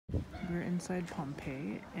We're inside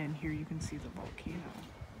Pompeii, and here you can see the volcano.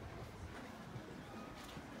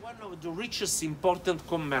 One of the richest important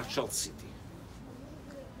commercial city.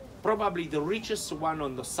 Probably the richest one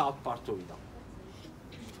on the south part of Italy.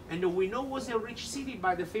 And we know it was a rich city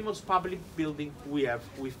by the famous public building we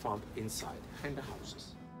found inside, and the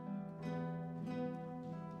houses.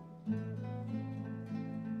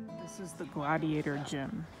 This is the gladiator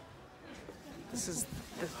gym. This is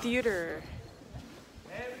the theater.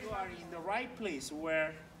 There you are in the right place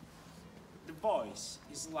where the voice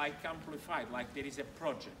is like amplified, like there is a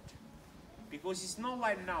project. Because it's not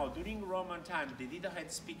like now, during Roman time, they didn't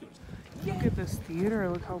have speakers. Look at this theater,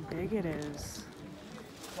 look how big it is.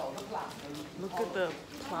 Look at the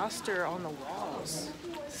plaster on the walls.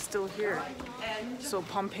 Still here. So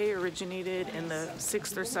Pompeii originated in the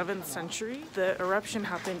 6th or 7th century. The eruption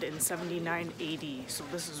happened in 79 AD, so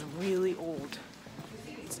this is really old.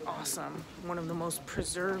 It's awesome. One of the most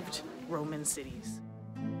preserved Roman cities.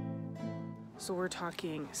 So we're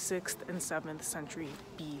talking 6th and 7th century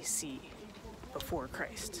BC, before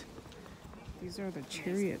Christ. These are the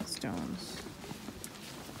chariot stones.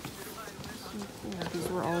 So cool. These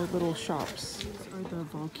were all little shops. These are the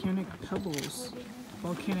volcanic pebbles.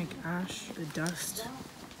 Volcanic ash, the dust,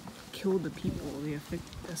 killed the people. They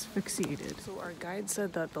asphyxiated. So our guide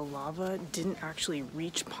said that the lava didn't actually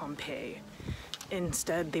reach Pompeii.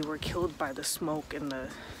 Instead, they were killed by the smoke, and the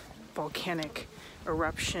volcanic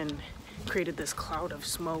eruption created this cloud of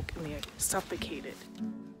smoke, and they suffocated.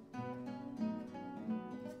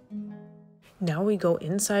 Now we go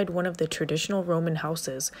inside one of the traditional Roman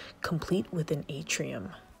houses, complete with an atrium.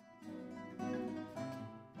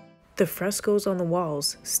 The frescoes on the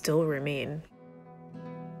walls still remain.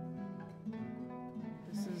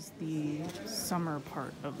 This is the summer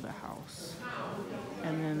part of the house.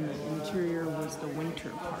 And then the interior was the winter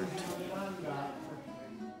part.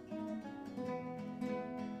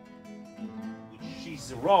 Which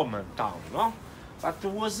is a Roman town, no? But it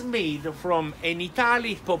was made from an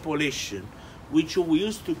Italic population which we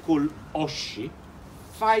used to call Osci,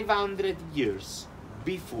 500 years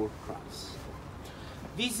before Christ.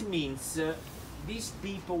 This means these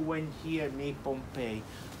people went here near Pompeii,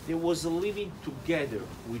 they was living together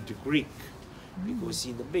with the Greek, because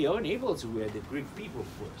in the Bay of Naples we had the Greek people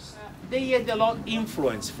first. They had a lot of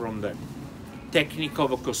influence from them. Technique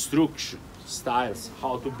of construction, styles,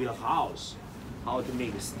 how to build a house, how to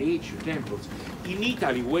make a statue, temples. In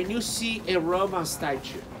Italy, when you see a Roman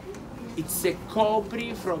statue, it's a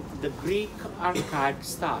copy from the Greek archaic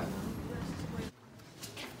style.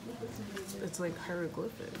 It's like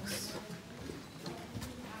hieroglyphics.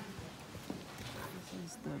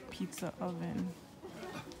 This is the pizza oven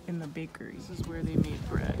in the bakery. This is where they made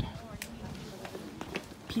bread.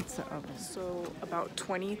 Pizza oven. So about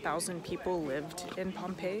 20,000 people lived in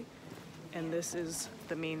Pompeii, and this is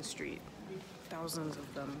the main street. Thousands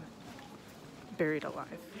of them buried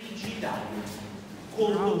alive.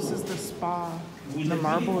 Wow, this is the spa. The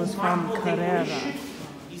marble is from Carrara.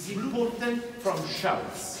 Is important from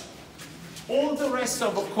shells. All the rest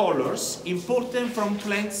of the colors important from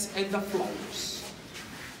plants and the flowers.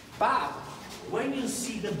 But when you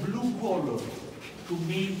see the blue color to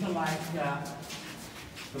make like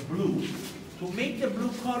the blue, to make the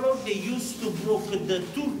blue color they used to broke the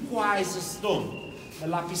turquoise stone, the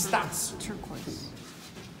lapis lazuli. Turquoise.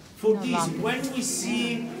 For this, when we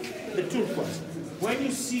see the turquoise, when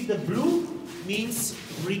you see the blue, means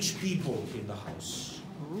rich people in the house.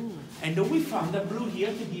 Ooh. And we found the blue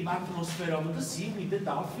here to give atmosphere of the sea with the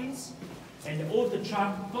dolphins. And all the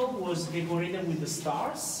charcoal was decorated with the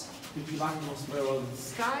stars to give atmosphere of the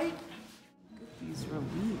sky. Look at these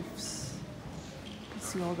reliefs. You can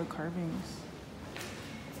see all the carvings.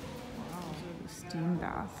 Wow, these are the steam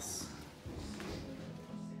baths.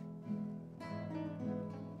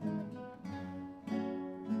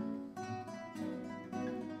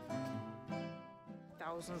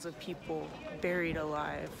 Thousands of people buried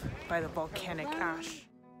alive by the volcanic ash.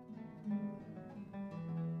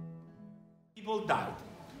 People died.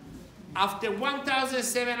 After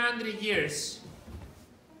 1,700 years,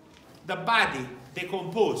 the body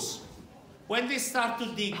decomposed. When they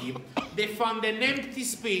started digging, they found an empty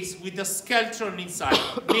space with a skeleton inside,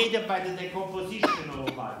 made by the decomposition of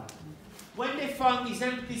the body. When they found this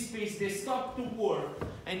empty space, they stopped to work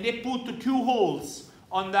and they put 2 holes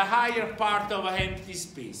on the higher part of an empty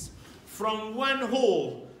space. From one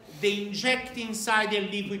hole, they inject inside a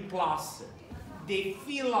liquid plaster. They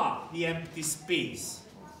fill up the empty space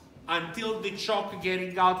until the chalk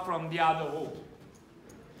getting out from the other hole.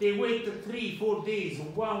 They wait 3-4 days,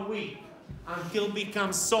 1 week, until it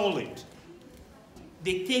becomes solid.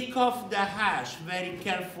 They take off the ash very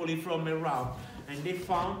carefully from around, and they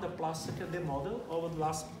found the plaster, the model of the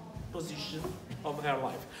last position of her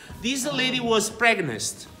life. This lady was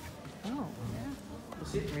pregnant. Oh,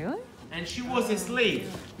 yeah. Really? And she was a slave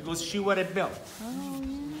because she was a belt. Oh,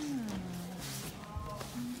 yeah.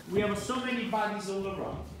 We have so many bodies all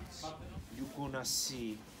around. You're gonna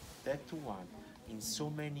see that one in so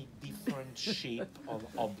many different shape of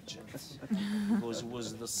objects because it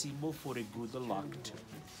was the symbol for a good luck too.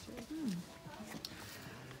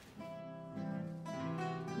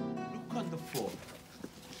 Look on the floor.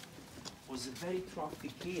 Was very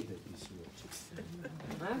trafficated, this watch.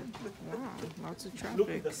 Huh? Wow, lots of traffic. Look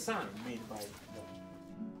at the sign made by them.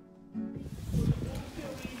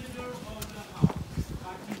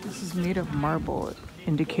 This is made of marble. It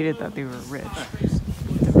indicated that they were rich.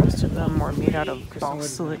 The rest of them were made out of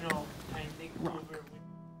basalt rock.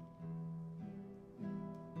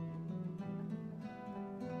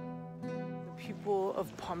 The people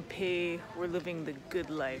of Pompeii were living the good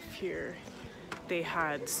life here. They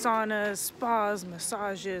had saunas, spas,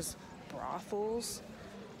 massages, brothels.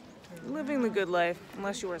 Living the good life,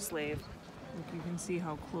 unless you were a slave. Look, you can see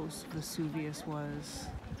how close Vesuvius was,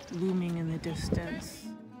 looming in the distance.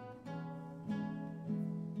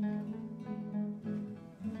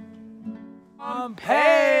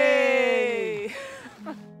 Pompeii!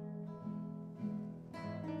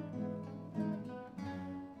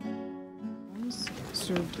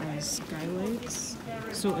 Served as skylights,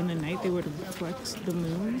 so in the night they would reflect the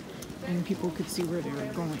moon and people could see where they were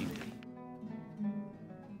going.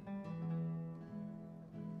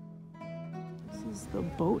 This is the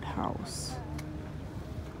boathouse.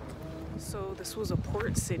 So this was a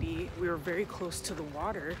port city. We were very close to the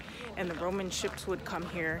water, and the Roman ships would come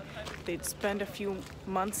here. They'd spend a few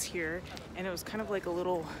months here, and it was kind of like a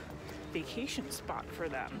little vacation spot for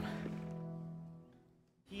them.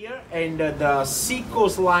 Here, and the sea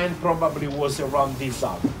coastline probably was around this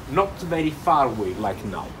area, not very far away like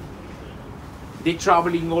now. They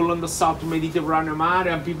traveling all on the South Mediterranean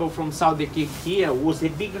area, and people from South they came here. It was a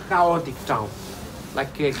big chaotic town,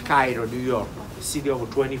 like Cairo, New York, a city of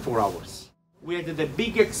 24 hours. We had the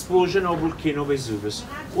big explosion of volcano Vesuvius.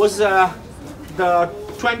 It was the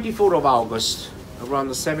 24th of August, around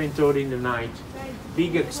the 7:30 in the night.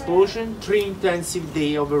 Big explosion, 3 intensive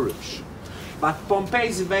days of eruption. But Pompeii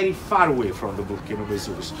is very far away from the volcano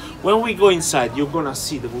Vesuvius. When we go inside, you're gonna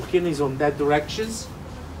see the volcano is on that directions.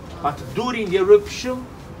 But during the eruption,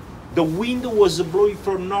 the wind was blowing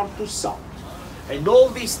from north to south. And all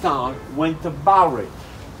this town went buried,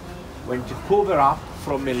 went to cover up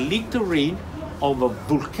from a little rain of a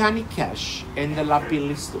volcanic ash and the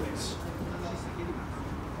lapilli stones.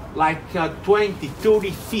 Like 20,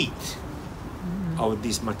 30 feet of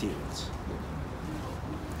these materials.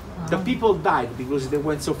 The people died because they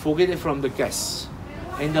were suffocated from the gas.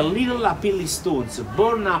 And the little lapilli stones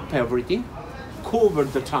burned up everything,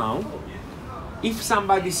 covered the town. If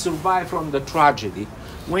somebody survived from the tragedy,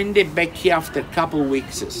 when they back here after a couple of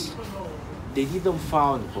weeks, they didn't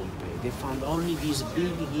find Pompeii. They found only this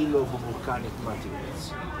big hill of volcanic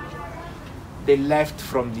materials. They left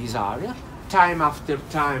from this area. Time after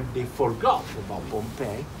time, they forgot about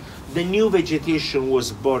Pompeii. The new vegetation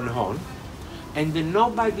was born on. And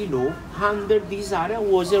nobody knew under this area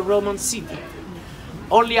was a Roman city.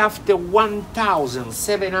 Only after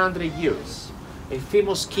 1,700 years, a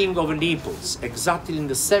famous king of Naples, exactly in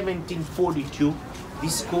the 1742,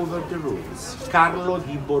 discovered the ruins. Carlo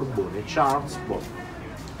di Borbone, Charles Bourbon.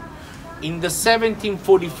 In the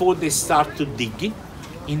 1744, they started digging.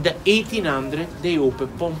 In the 1800, they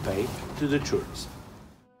opened Pompeii to the tourists.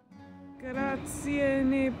 Grazie,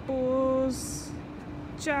 Naples.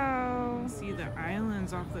 Ciao. See the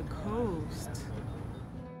islands off the coast.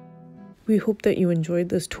 We hope that you enjoyed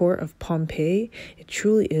this tour of Pompeii. It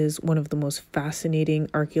truly is one of the most fascinating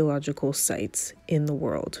archaeological sites in the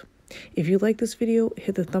world. If you like this video,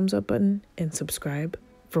 hit the thumbs up button and subscribe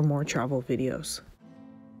for more travel videos.